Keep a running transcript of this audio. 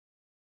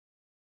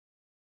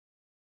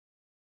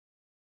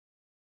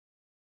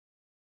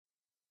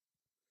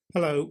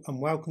Hello and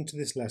welcome to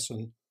this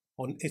lesson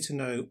on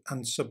IterNo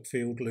and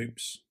Subfield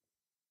loops.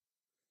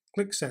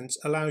 Qlik Sense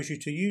allows you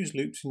to use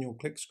loops in your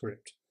Qlik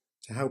script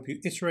to help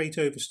you iterate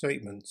over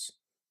statements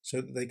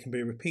so that they can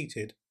be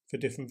repeated for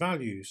different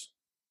values.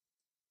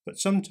 But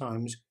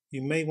sometimes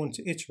you may want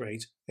to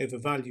iterate over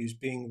values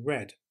being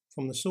read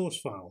from the source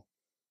file,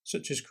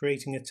 such as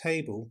creating a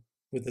table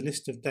with a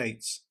list of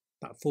dates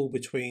that fall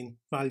between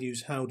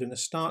values held in a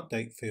start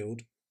date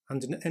field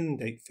and an end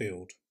date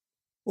field.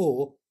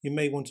 Or you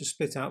may want to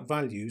split out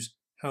values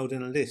held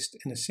in a list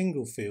in a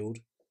single field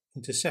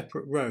into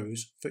separate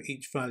rows for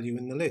each value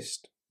in the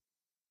list.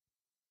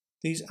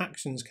 These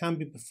actions can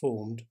be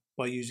performed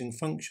by using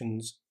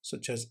functions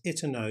such as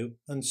IterNo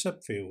and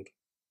Subfield.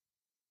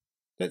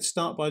 Let's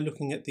start by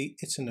looking at the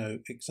IterNo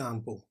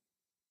example.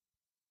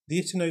 The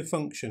IterNo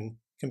function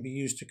can be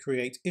used to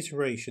create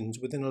iterations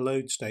within a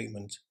load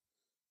statement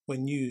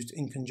when used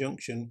in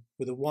conjunction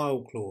with a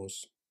while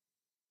clause.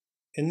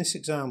 In this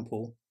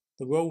example,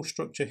 the role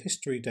structure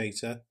history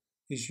data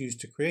is used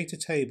to create a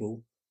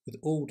table with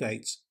all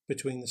dates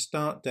between the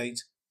start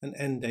date and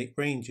end date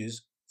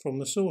ranges from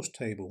the source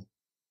table,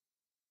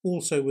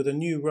 also with a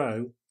new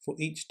row for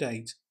each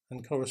date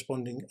and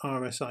corresponding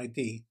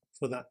RSID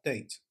for that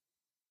date.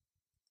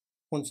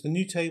 Once the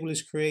new table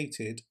is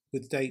created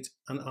with date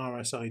and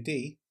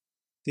RSID,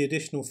 the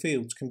additional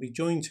fields can be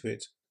joined to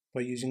it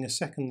by using a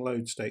second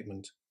load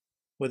statement,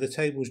 where the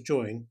tables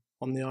join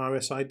on the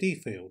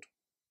RSID field.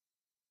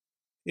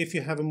 If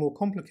you have a more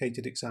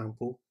complicated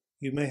example,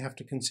 you may have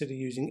to consider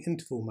using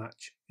interval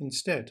match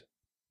instead.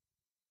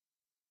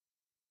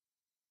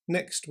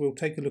 Next, we'll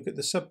take a look at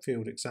the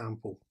subfield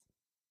example.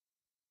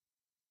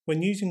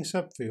 When using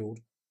subfield,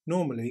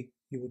 normally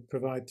you would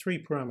provide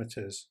 3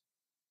 parameters,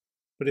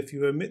 but if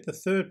you omit the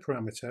third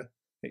parameter,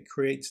 it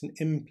creates an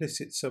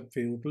implicit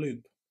subfield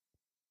loop.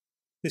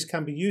 This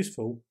can be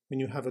useful when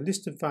you have a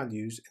list of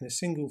values in a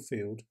single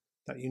field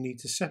that you need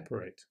to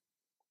separate.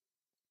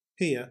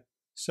 Here,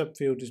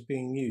 subfield is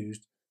being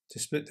used to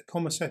split the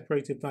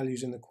comma-separated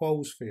values in the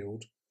quals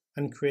field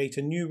and create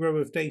a new row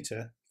of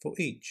data for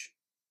each.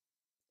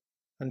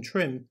 And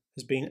trim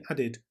has been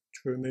added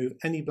to remove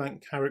any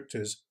blank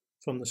characters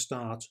from the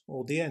start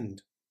or the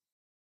end.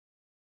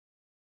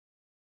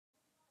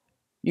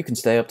 You can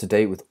stay up to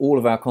date with all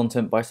of our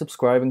content by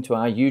subscribing to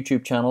our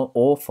YouTube channel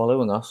or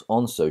following us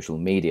on social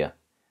media.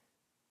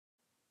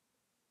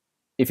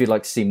 If you'd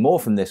like to see more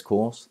from this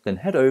course, then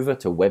head over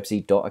to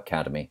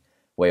websy.academy,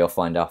 where you'll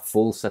find our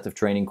full set of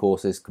training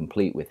courses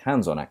complete with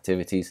hands-on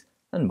activities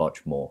and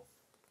much more.